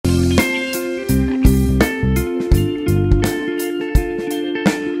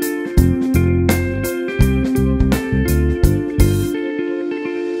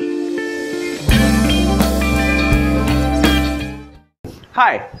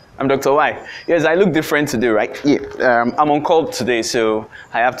Hi, I'm Dr. Y. Yes, I look different today, right? Yeah, I'm on call today, so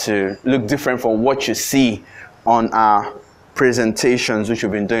I have to look different from what you see on our presentations, which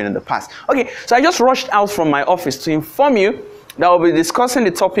we've been doing in the past. Okay, so I just rushed out from my office to inform you that we'll be discussing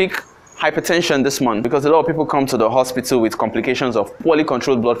the topic hypertension this month, because a lot of people come to the hospital with complications of poorly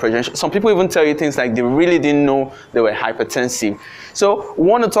controlled blood pressure. Some people even tell you things like they really didn't know they were hypertensive. So we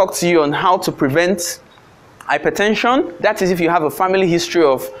want to talk to you on how to prevent hypertension. That is, if you have a family history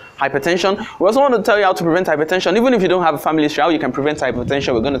of hypertension. We also want to tell you how to prevent hypertension. Even if you don't have a family history, how you can prevent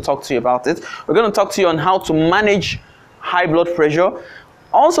hypertension. We're going to talk to you about it. We're going to talk to you on how to manage high blood pressure.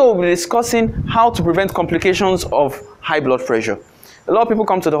 Also, we'll be discussing how to prevent complications of high blood pressure. A lot of people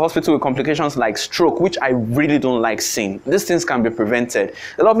come to the hospital with complications like stroke, which I really don't like seeing. These things can be prevented.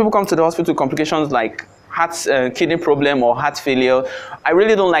 A lot of people come to the hospital with complications like kidney problem or heart failure. I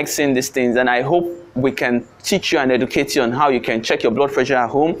really don't like seeing these things, and I hope we can teach you and educate you on how you can check your blood pressure at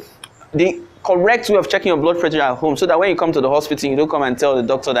home. The correct way of checking your blood pressure at home, so that when you come to the hospital, you don't come and tell the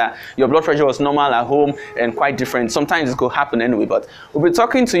doctor that your blood pressure was normal at home and quite different. Sometimes it could happen anyway, but we'll be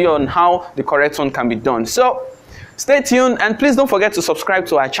talking to you on how the correct one can be done. So stay tuned, and please don't forget to subscribe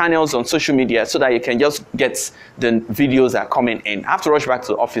to our channels on social media so that you can just get the videos that are coming in. I have to rush back to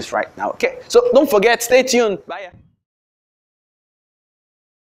the office right now, okay? So don't forget, stay tuned. Bye.